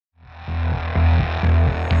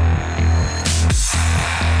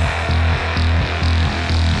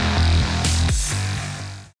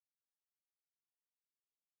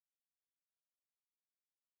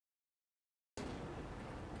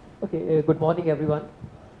Okay, good morning everyone.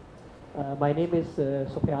 My name is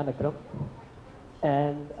Sufyan,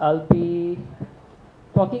 and I'll be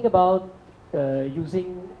talking about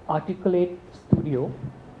using Articulate Studio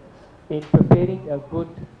in preparing a good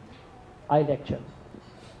lecture.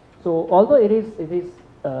 So although it is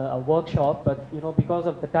a workshop, but because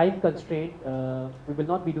of the time constraint, we will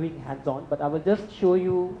not be doing hands-on. But I will just show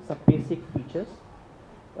you some basic features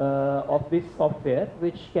of this software,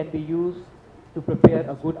 which can be used to prepare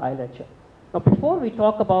a good lecture. Now, before we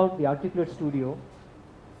talk about the Articulate Studio,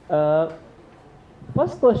 uh,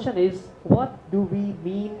 first question is, what do we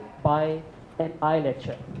mean by an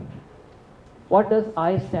lecture? What does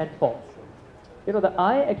I stand for? The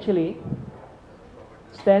I actually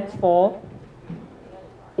stands for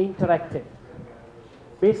interactive.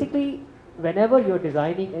 Basically, whenever you're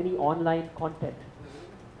designing any online content,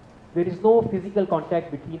 there is no physical contact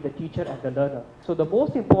between the teacher and the learner. So the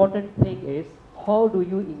most important thing is, how do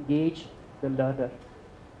you engage the learner?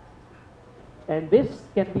 And this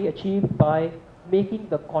can be achieved by making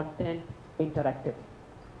the content interactive,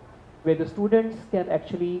 where the students can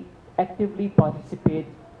actually actively participate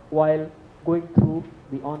while going through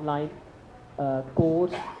the online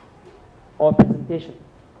course or presentation.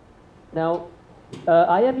 Now,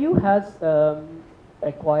 IMU has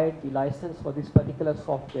acquired the license for this particular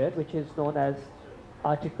software, which is known as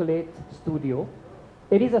Articulate Studio.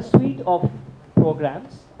 It is a suite of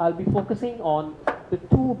programs. I'll be focusing on the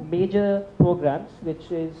two major programs, which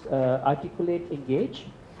is Articulate Engage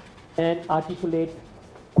and Articulate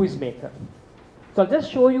Quizmaker. So I'll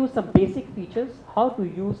just show you some basic features, how to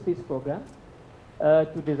use this program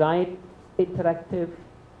to design interactive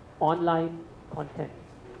online content.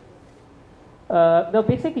 Now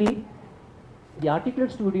basically, the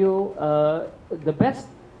Articulate Studio, the best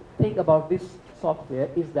thing about this software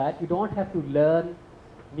is that you don't have to learn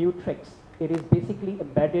new tricks. It is basically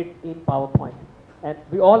embedded in PowerPoint. And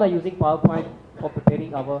we all are using PowerPoint for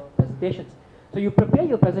preparing our presentations. So you prepare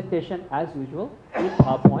your presentation as usual in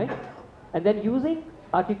PowerPoint, and then using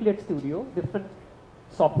Articulate Studio, different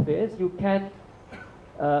softwares, you can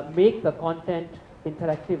make the content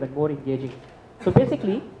interactive and more engaging. So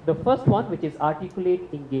basically, the first one, which is Articulate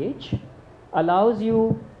Engage, allows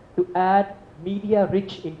you to add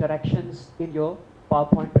media-rich interactions in your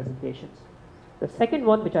PowerPoint presentations. The second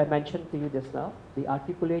one, which I mentioned to you just now, the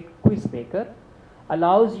Articulate Quizmaker,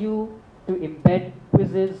 allows you to embed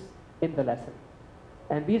quizzes in the lesson.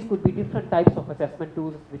 And these could be different types of assessment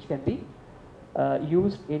tools which can be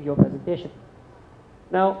used in your presentation.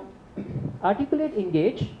 Now, Articulate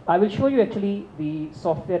Engage, I will show you actually the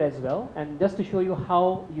software as well, and just to show you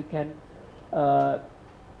how you can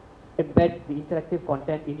embed the interactive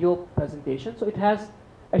content in your presentation. So it has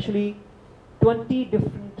actually 20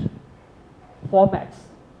 different formats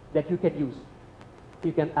that you can use.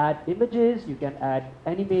 You can add images, you can add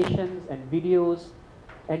animations and videos,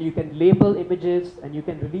 and you can label images, and you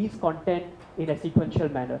can release content in a sequential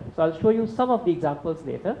manner. So I'll show you some of the examples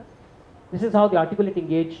later. This is how the Articulate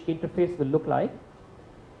Engage interface will look like.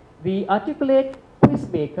 The Articulate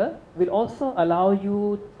Quizmaker will also allow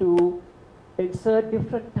you to insert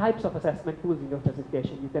different types of assessment tools in your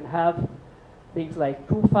presentation. You can have things like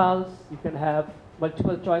true false, you can have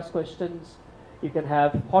multiple choice questions, you can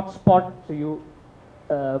have hotspot, so you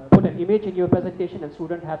put an image in your presentation and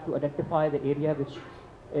students have to identify the area which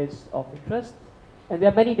is of interest. And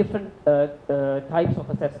there are many different types of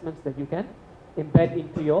assessments that you can embed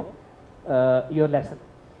into your lesson.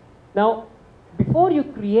 Now, before you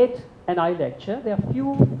create an lecture, there are a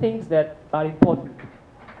few things that are important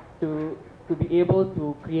to be able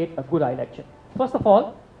to create a good lecture. First of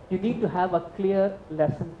all, you need to have a clear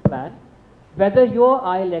lesson plan. Whether your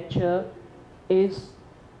lecture is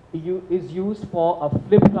used for a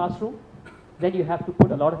flipped classroom, then you have to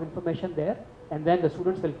put a lot of information there, and then the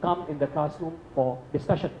students will come in the classroom for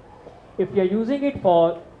discussion. If you're using it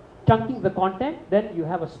for chunking the content, then you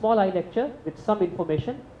have a small lecture with some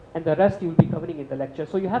information, and the rest you'll be covering in the lecture.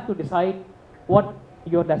 So you have to decide what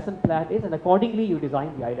your lesson plan is, and accordingly you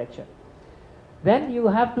design the lecture. Then you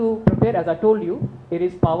have to prepare, as I told you, it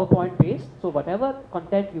is PowerPoint based. So whatever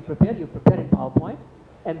content you prepare in PowerPoint,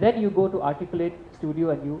 and then you go to Articulate Studio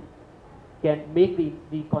and you can make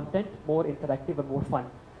the content more interactive and more fun.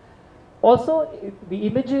 Also, the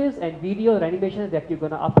images and video or animations that you're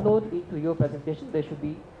going to upload into your presentation, they should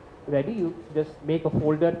be ready. You just make a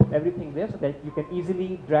folder, put everything there so that you can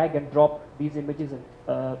easily drag and drop these images and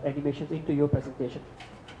animations into your presentation.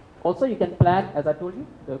 Also, you can plan, as I told you,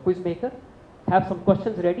 the Quizmaker, have some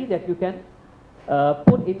questions ready that you can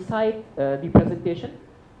put inside the presentation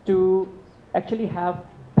to actually have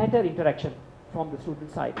better interaction from the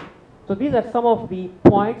student side. So these are some of the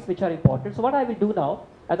points which are important. So what I will do now,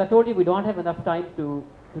 as I told you, we don't have enough time to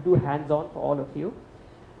do hands-on for all of you.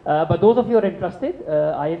 But those of you who are interested,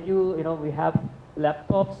 IMU, we have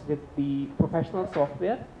laptops with the professional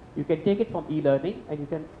software. You can take it from e-learning and you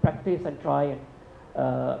can practice and try and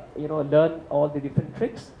learn all the different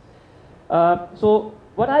tricks. So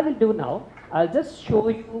what I will do now, I'll just show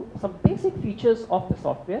you some basic features of the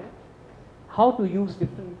software, how to use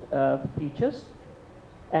different features,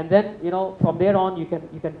 and then from there on you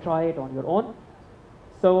can try it on your own.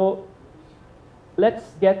 So let's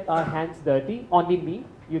get our hands dirty. Only me.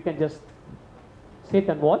 You can just sit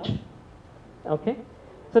and watch. Okay.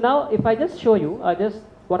 So now if I just show you,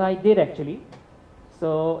 what I did actually.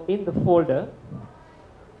 So in the folder.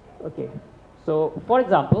 Okay. So for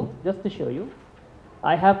example, just to show you,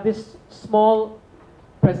 I have this small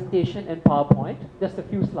presentation in PowerPoint, just a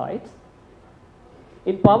few slides.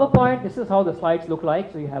 In PowerPoint, this is how the slides look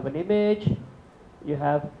like. So you have an image, you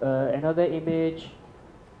have another image,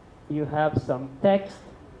 you have some text,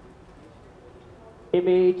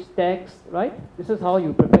 image, text, right? This is how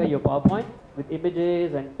you prepare your PowerPoint with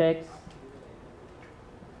images and text.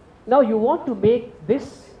 Now you want to make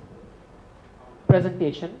this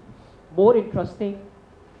presentation more interesting,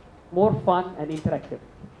 more fun and interactive.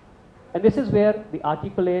 And this is where the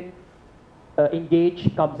Articulate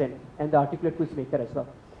Engage comes in, and the Articulate Quiz Maker as well.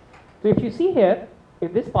 So if you see here,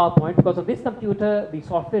 in this PowerPoint, because of this computer, the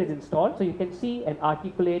software is installed, so you can see an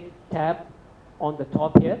Articulate tab on the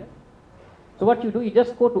top here. So what you do, you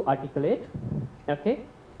just go to Articulate, okay?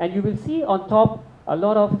 And you will see on top a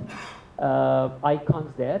lot of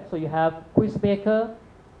icons there. So you have Quiz Maker,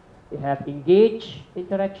 you have Engage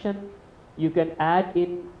interaction, you can add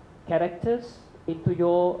in characters into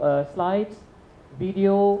your slides,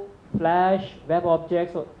 video, flash, web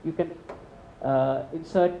objects, so you can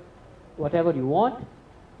insert whatever you want.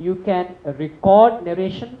 You can record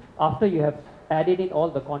narration after you have added in all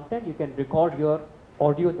the content. You can record your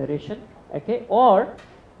audio narration, okay? Or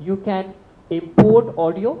you can import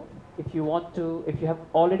audio if you want to. If you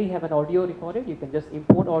already have an audio recorded, you can just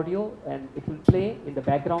import audio and it will play in the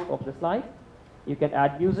background of the slide. You can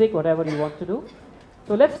add music, whatever you want to do.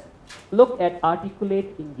 So let's look at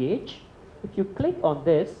Articulate Engage. If you click on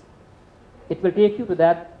this, it will take you to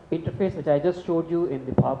that interface which I just showed you in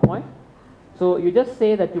the PowerPoint. So you just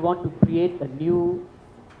say that you want to create a new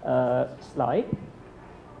slide.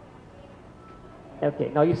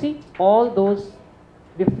 Okay, now you see all those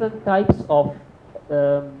different types of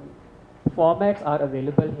formats are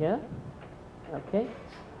available here. Okay,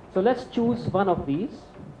 so let's choose one of these.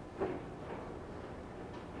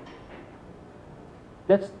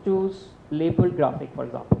 Let's choose labeled graphic, for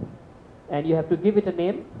example. And you have to give it a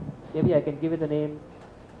name. Maybe I can give it a name,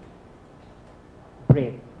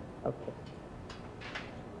 brain. Okay.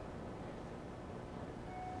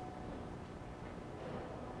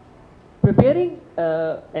 Preparing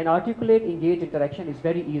an Articulate Engage interaction is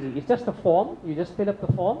very easy. It's just a form. You just fill up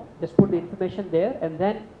the form, just put the information there, and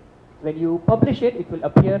then when you publish it, it will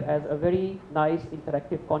appear as a very nice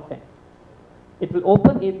interactive content. It will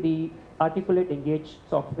open in the Articulate Engage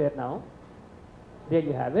software now. There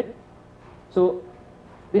you have it. So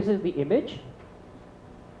this is the image.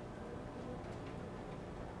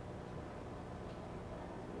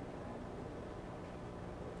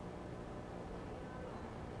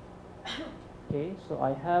 Okay, so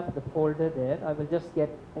I have the folder there. I will just get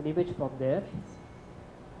an image from there.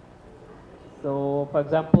 So for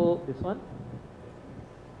example, this one.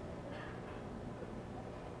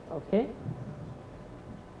 Okay.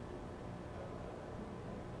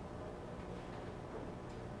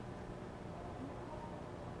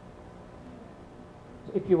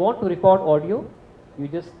 So if you want to record audio, you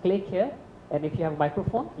just click here, and if you have a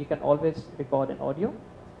microphone, you can always record an audio.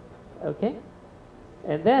 Okay.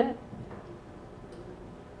 And then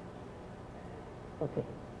okay.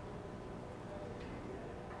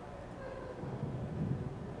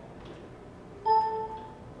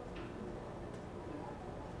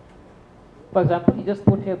 For example, you just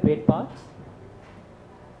put here brain parts.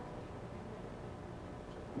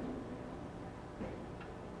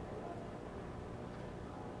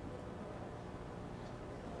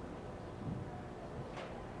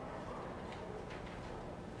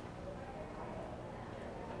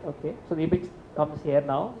 Okay, so the image comes here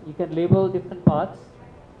now. You can label different parts.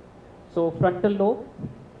 So frontal lobe,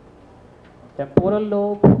 temporal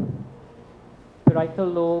lobe, parietal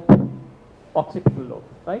lobe, occipital lobe,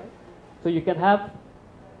 right? So you can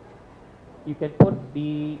put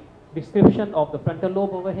the description of the frontal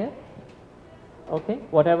lobe over here. Okay,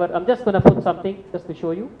 whatever. I'm just going to put something just to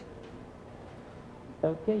show you.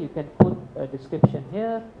 Okay, you can put a description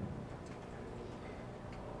here.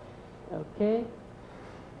 Okay.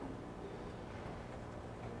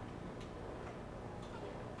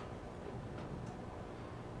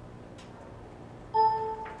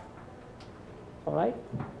 All right.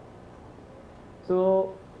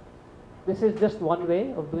 So this is just one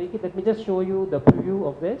way of doing it. Let me just show you the preview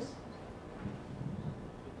of this.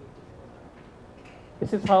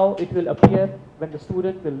 This is how it will appear when the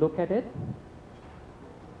student will look at it.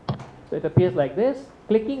 So it appears like this.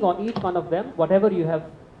 Clicking on each one of them, whatever you have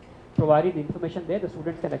provided the information there, the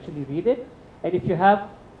students can actually read it. And if you have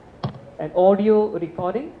an audio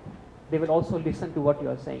recording, they will also listen to what you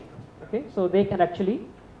are saying. Okay, so they can actually,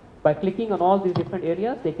 by clicking on all these different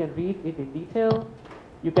areas, they can read it in detail.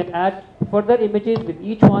 You can add further images with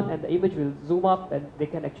each one, and the image will zoom up, and they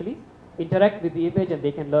can actually interact with the image, and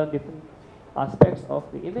they can learn different aspects of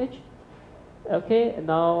the image. Okay,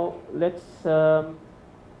 now let's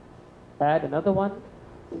add another one.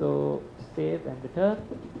 So save and return.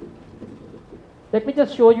 Let me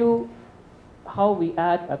just show you how we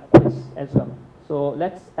add a quiz as well. So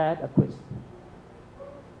let's add a quiz.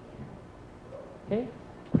 Okay,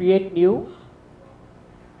 create new.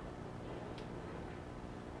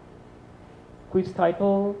 Quiz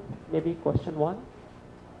title, maybe question 1.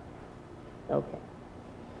 Okay.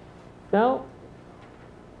 Now,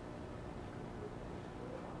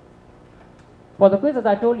 for the quiz, as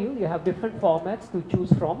I told you, you have different formats to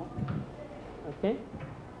choose from. Okay.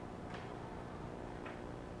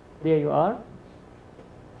 There you are.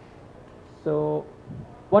 So,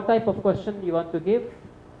 what type of question you want to give?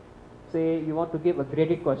 Say you want to give a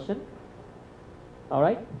graded question. All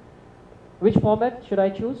right. Which format should I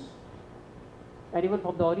choose? Anyone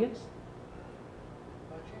from the audience?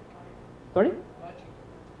 Sorry?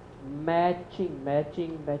 Matching.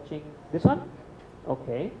 This one?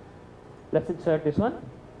 Okay. Let's insert this one.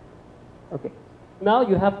 Okay. Now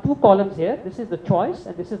you have 2 columns here. This is the choice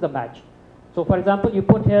and this is the match. So for example, you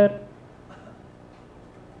put here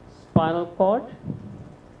spinal cord.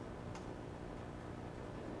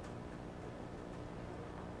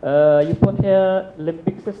 You put here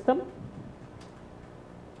limbic system.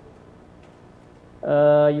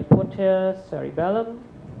 You put here cerebellum.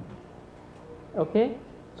 Okay.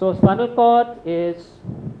 So spinal cord is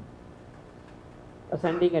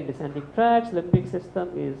ascending and descending tracts. Limbic system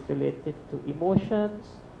is related to emotions.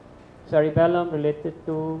 Cerebellum related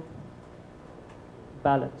to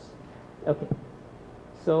balance. Okay.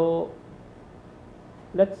 So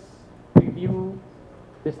let's preview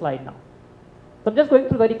this slide now. So I'm just going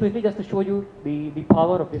through very quickly just to show you the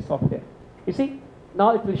power of this software. You see,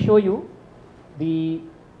 now it will show you the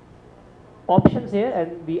options here,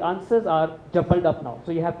 and the answers are jumbled up now.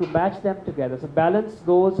 So you have to match them together. So balance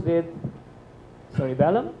goes with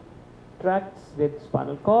cerebellum, tracts with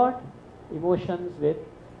spinal cord, emotions with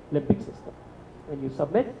limbic system. When you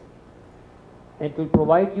submit, it will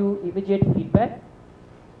provide you immediate feedback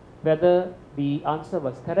whether the answer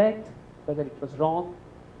was correct, whether it was wrong,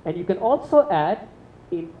 and you can also add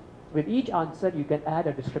with each answer you can add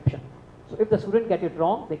a description. So if the student get it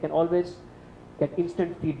wrong, they can always get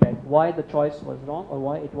instant feedback why the choice was wrong or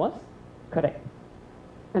why it was correct.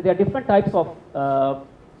 And there are different types of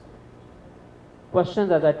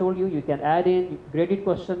questions. As I told you, you can add in graded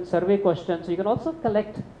questions, survey questions. So you can also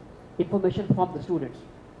collect information from the students.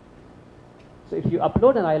 So if you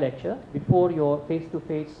upload an iLecture before your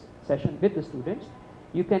face-to-face session with the students,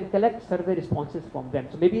 you can collect survey responses from them.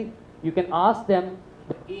 So maybe you can ask them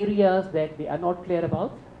the areas that they are not clear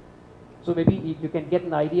about. So maybe you can get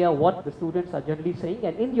an idea what the students are generally saying,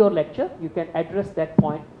 and in your lecture you can address that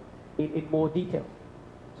point in more detail.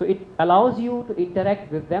 So it allows you to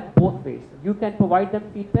interact with them both ways. You can provide them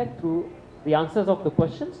feedback through the answers of the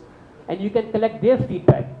questions, and you can collect their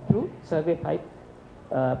feedback through survey type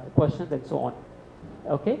questions and so on.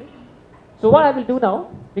 Okay. So what I will do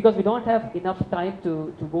now, because we don't have enough time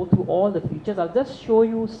to go through all the features, I'll just show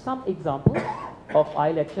you some examples of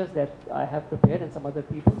iLectures that I have prepared and some other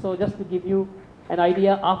people. So just to give you an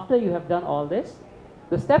idea, after you have done all this,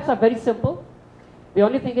 the steps are very simple. The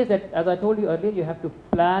only thing is that, as I told you earlier, you have to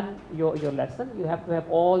plan your lesson. You have to have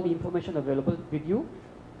all the information available with you.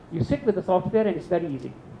 You sit with the software and it's very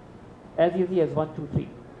easy. As easy as 1, 2, 3.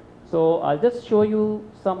 So I'll just show you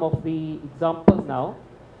some of the examples now.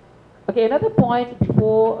 Okay, another point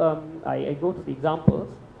before I go to the examples.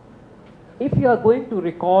 If you are going to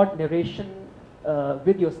record narration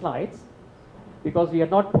with your slides, because we are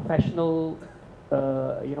not professional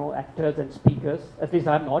actors and speakers, at least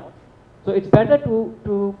I'm not. So it's better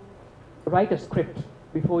to write a script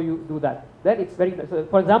before you do that. Then it's very, so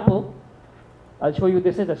for example, I'll show you,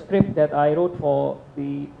 this is a script that I wrote for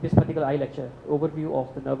this particular eye lecture, overview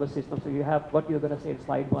of the nervous system. So you have what you're going to say in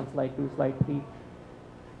slide 1, slide 2, slide 3.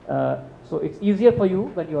 So it's easier for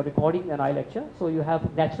you when you're recording an eye lecture, so you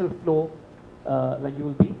have natural flow when you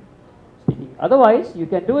will be speaking. Otherwise, you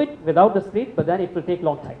can do it without the script, but then it will take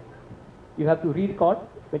long time. You have to re-record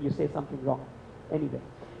when you say something wrong. Anyway,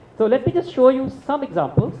 so let me just show you some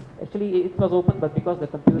examples. Actually, it was open, but because the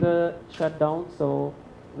computer shut down, so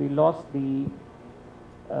we lost the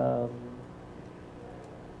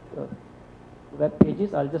web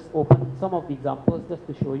pages. I'll just open some of the examples just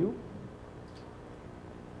to show you.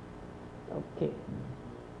 Okay.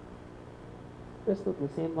 Let's look at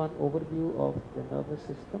the same one, overview of the nervous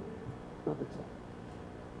system. No, that's one.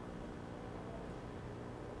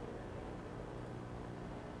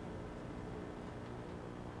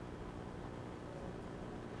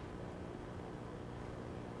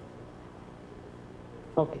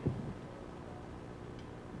 Okay.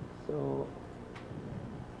 So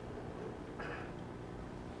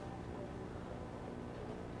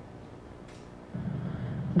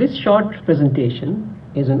this short presentation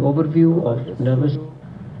is an overview of nervous.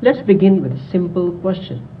 Let's begin with a simple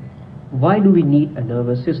question. Why do we need a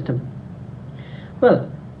nervous system?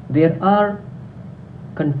 Well, there are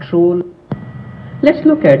control. Let's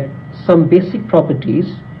look at some basic properties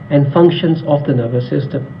and functions of the nervous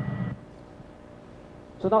system.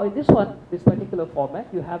 So now in this one, this particular format,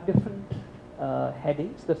 you have different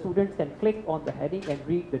headings. The students can click on the heading and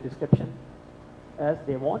read the description as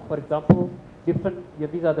they want. For example,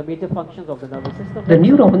 these are the major functions of the nervous system. The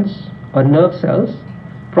neurons or nerve cells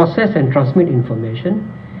process and transmit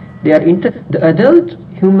information. They are the adult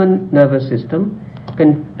human nervous system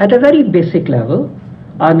can, at a very basic level,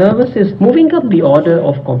 our nervous is moving up the order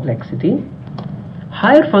of complexity.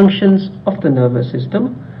 Higher functions of the nervous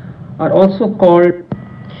system are also called.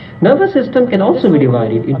 Nervous system can also be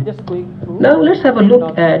divided into. Now let's have a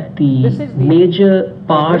look at the major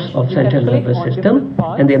parts of central nervous system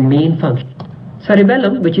and their main function.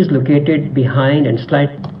 Cerebellum, which is located behind and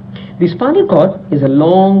slightly. The spinal cord is a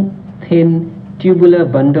long, thin, tubular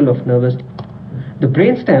bundle of nervous. The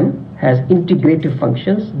brainstem has integrative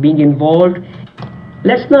functions being involved.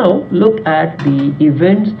 Let's now look at the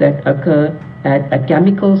events that occur at a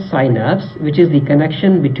chemical synapse, which is the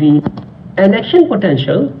connection between an action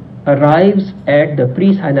potential arrives at the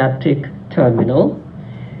presynaptic terminal.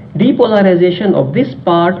 Depolarization of this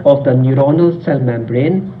part of the neuronal cell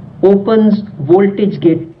membrane opens voltage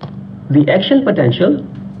gate. The action potential,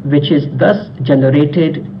 which is thus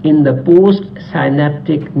generated in the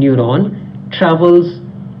postsynaptic neuron, travels,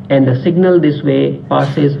 and the signal this way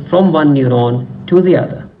passes from one neuron to the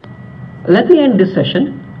other. Let me end this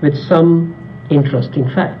session with some interesting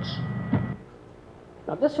facts.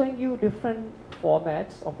 I'm just showing you different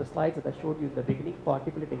formats of the slides that I showed you in the beginning for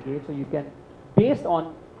articulate engage, so you can, based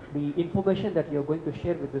on the information that you're going to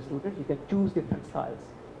share with the students, you can choose different styles.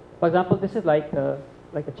 For example, this is like a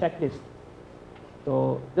checklist.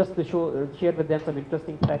 So just to share with them some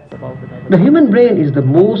interesting facts about the nervous system. The human brain is the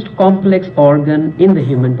most complex organ in the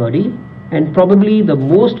human body and probably the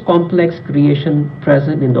most complex creation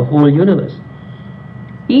present in the whole universe.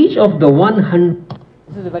 Each of the 100.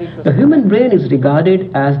 The human brain is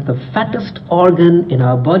regarded as the fattest organ in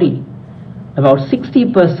our body. About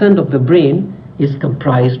 60% of the brain is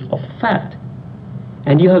comprised of fat.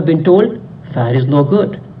 And you have been told fat is no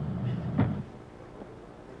good.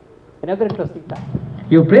 Another interesting fact.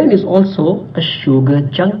 Your brain is also a sugar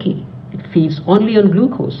junkie. It feeds only on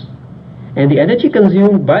glucose. And the energy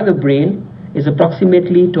consumed by the brain is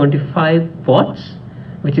approximately 25 watts,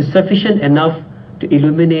 which is sufficient enough to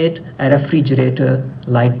illuminate a refrigerator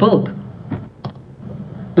light bulb.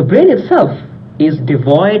 The brain itself is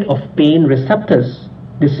devoid of pain receptors.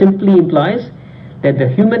 This simply implies that the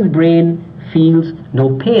human brain feels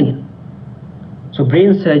no pain. So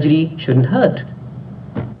brain surgery shouldn't hurt.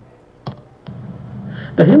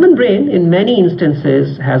 The human brain in many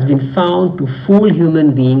instances has been found to fool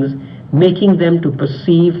human beings, making them to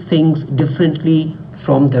perceive things differently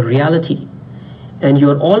from the reality. And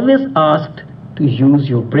you are always asked to use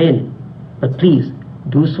your brain, but please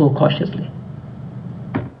do so cautiously.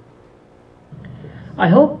 I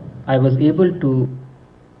hope I was able to.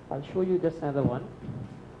 I'll show you just another one.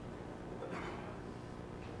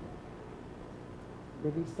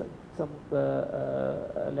 Maybe some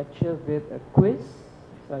lecture with a quiz.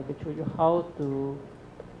 So I can show you how to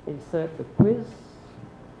insert the quiz.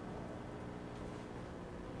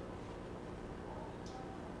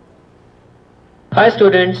 Hi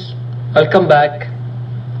students, welcome back.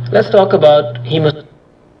 Let's talk about hemostasis.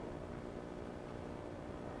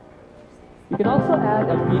 can also add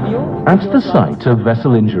a video. At the site of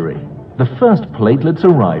vessel injury, the first platelets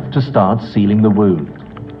arrive to start sealing the wound.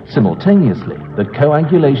 Simultaneously, the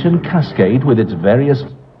coagulation cascade with its various...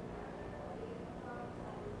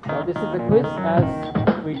 Now this is the quiz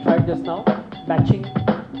as we tried just now, matching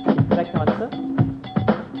the correct answer.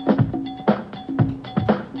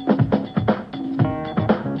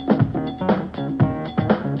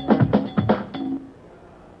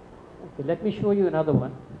 Okay, let me show you another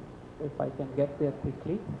one, if I can get there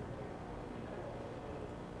quickly.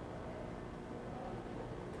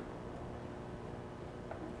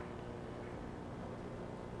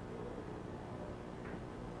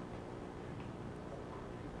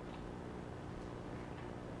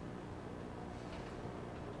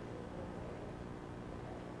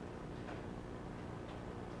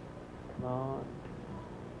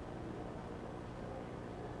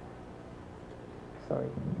 Sorry.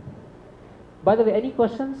 By the way, any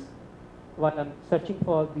questions while I'm searching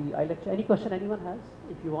for the iLecture? Any question anyone has?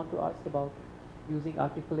 If you want to ask about using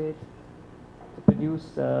Articulate to produce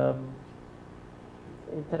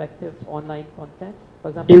interactive online content. For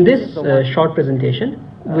example, in this short presentation,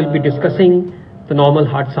 we'll be discussing the normal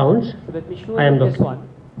hard sounds. So let me show you this one.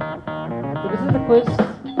 So this is the quiz,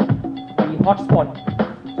 the hotspot.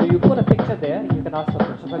 So you put a picture there and you can ask a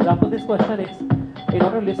question. For example, this question is, in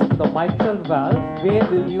order to listen to the mitral valve, where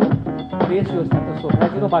will you place your stethoscope?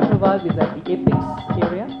 As you know, mitral valve is at the apex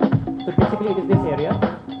area. So basically it is this area.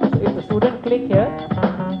 So if the student click here,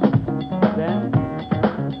 then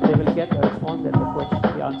they will get a response that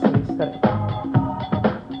the answer is correct.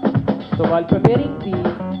 So while preparing the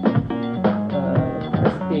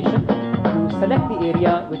presentation, you select the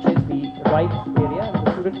area which is the right area. If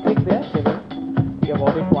the student click there, they will be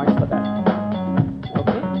awarded points for that.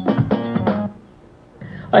 Okay?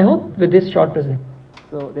 I hope with this short presentation.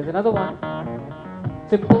 So there's another one.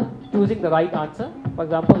 Simple, choosing the right answer. For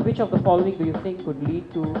example, which of the following do you think could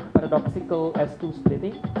lead to paradoxical S2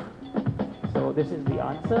 splitting? So this is the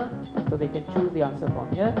answer. So they can choose the answer from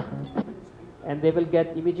here. And they will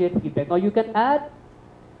get immediate feedback. Now you can add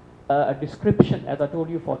a description, as I told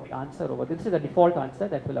you, for the answer over. This is a default answer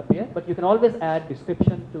that will appear. But you can always add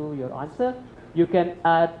description to your answer. You can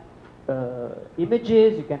add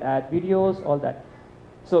images, you can add videos, all that.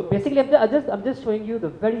 So basically, I'm just showing you the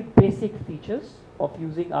very basic features of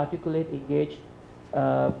using Articulate Engage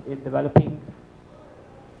in developing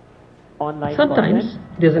online Sometimes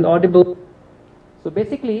content. there's an audible. So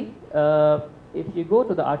basically, if you go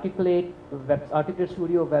to the Articulate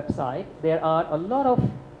Studio website, there are a lot of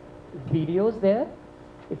videos there.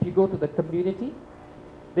 If you go to the community,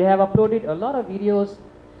 they have uploaded a lot of videos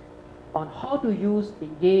on how to use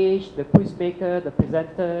Engage, the quiz maker, the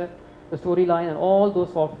presenter, the storyline, and all those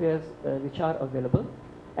softwares which are available.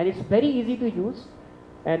 And it's very easy to use.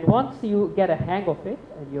 And once you get a hang of it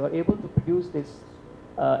and you are able to produce this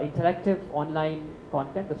interactive online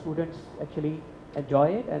content, the students actually enjoy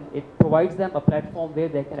it, and it provides them a platform where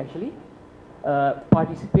they can actually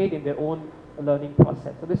participate in their own learning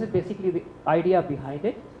process. So this is basically the idea behind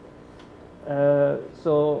it.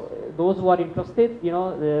 So those who are interested, you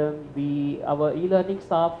know, our e-learning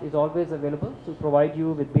staff is always available to provide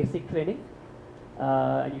you with basic training,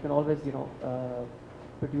 and you can always, you know,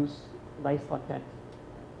 produce nice content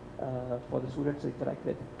for the students to interact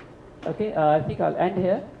with. Okay, I think I'll end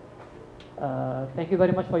here. Thank you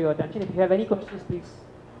very much for your attention. If you have any questions, please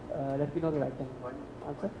let me know that I can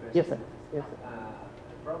answer. Yes, sir. Yes, sir.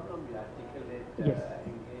 The problem with Articulate Yes.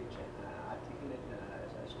 Engage and Articulate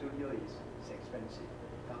Studio is expensive.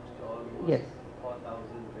 It comes to almost Yes.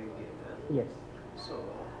 4,000 ringgit. Yes. So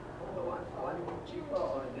one cheaper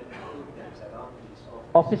alternative that's around is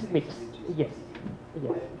Office Mix. which is Yes. easy.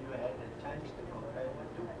 Yes. And you had a chance to compare the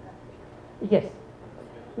two. Yes.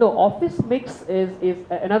 No, Office Mix is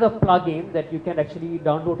another plugin that you can actually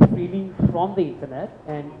download freely from the internet,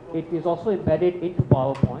 and it is also embedded into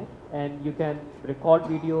PowerPoint, and you can record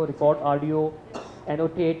video, record audio,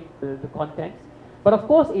 annotate the content. But of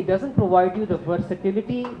course, it doesn't provide you the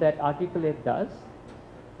versatility that Articulate does.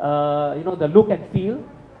 You know, the look and feel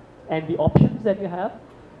and the options that you have.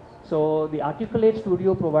 So the Articulate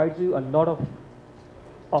Studio provides you a lot of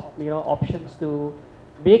options to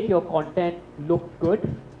make your content look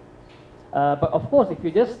good. But of course, if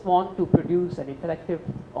you just want to produce an interactive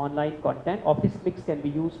online content, Office Mix can be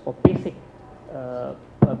used for basic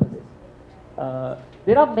purposes.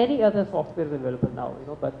 There are many other softwares available now, you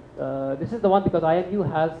know, but this is the one because IMU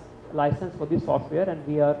has license for this software, and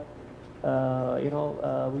we are,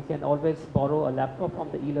 we can always borrow a laptop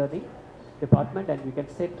from the e-learning department, and we can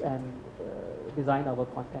sit and design our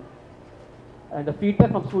content. And the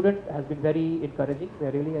feedback from students has been very encouraging.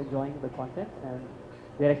 They're really enjoying the content and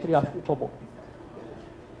they're actually asking for more.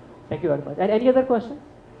 Thank you very much. And any other questions?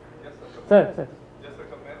 Yes, sir. Sir. Just a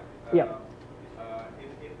comment. Yeah. In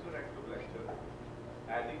interactive lecture,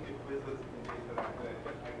 adding the quizzes in the interactive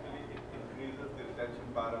lecture, actually it increases the retention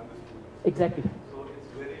power of the students. Exactly. So it's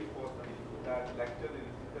very important that lecture in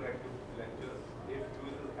interactive lectures, if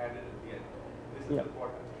quizzes added at the end. This is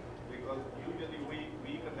important because usually we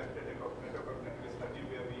conducted a cognitive study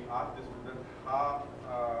where we asked the students how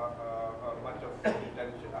much of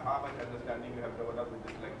retention, how much understanding you have developed with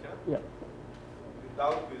this lecture. Yeah.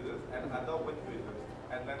 Without quizzes and other with quizzes,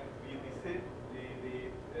 and then the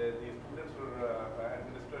students were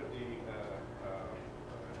administered the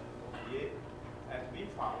OPA, and we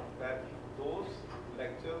found that those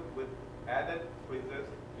lectures with added quizzes,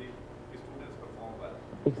 the students perform well.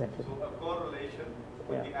 Exactly. So a correlation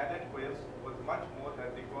with the added quiz was much more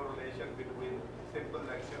than the correlation between simple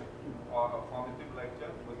lecture or a formative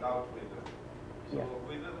lecture without quizzes. So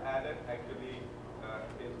quizzes added actually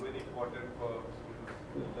is very important for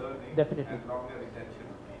students learning and longer retention.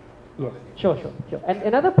 Yes, sure. And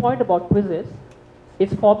another point about quizzes,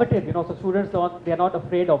 it's formative, so students they're not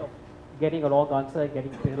afraid of getting a wrong answer,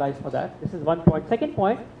 getting penalized for that. This is one point. Second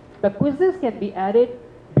point, the quizzes can be added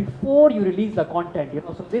before you release the content,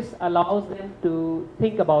 so this allows them to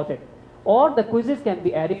think about it. Or the quizzes can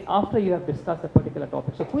be added after you have discussed a particular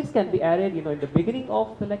topic. So quiz can be added, in the beginning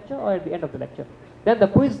of the lecture or at the end of the lecture. Then the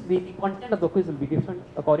quiz, the content of the quiz will be different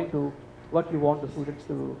according to what you want the students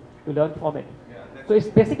to learn from it. So it's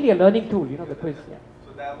basically a learning tool, the quiz. Yeah.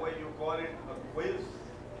 So that way you call it a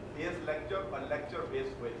quiz-based lecture or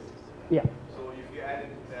lecture-based quiz. Yeah. So if you add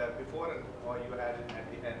it before or you add it at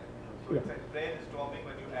the end. So it's like brainstorming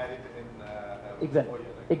when you add it in exactly. before your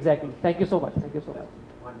lecture. Exactly. Thank you so much.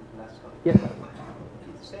 One last one. Yes, sir. It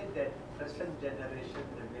said that present generation,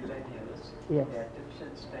 the millennials, Yes. the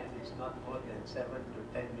attention span is not more than 7 to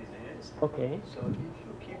 10 minutes. Okay. So if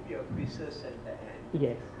you keep your quizzes at the end,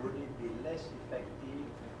 Yes. would it be less effective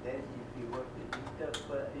than if you were to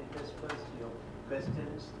intersperse your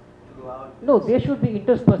questions throughout? No, they should be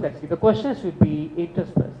interspersed actually. The questions should be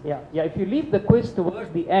interspersed. Yeah. If you leave the quiz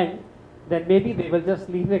towards the end, then maybe they will just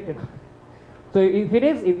leave it. So if it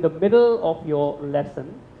is in the middle of your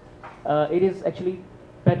lesson, it is actually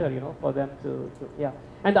better, for them to.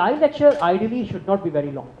 And the I lecture ideally should not be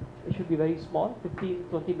very long. It should be very small, 15,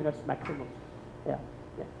 20 minutes maximum. Yeah.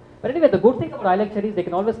 But anyway, the good thing about I lecture is they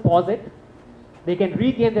can always pause it. They can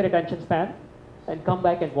regain their attention span and come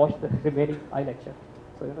back and watch the remaining I lecture.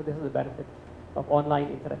 So, this is the benefit of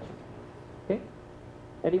online interaction. Okay?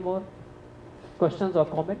 Any more questions or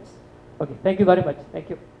comments? Okay, thank you very much. Thank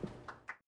you.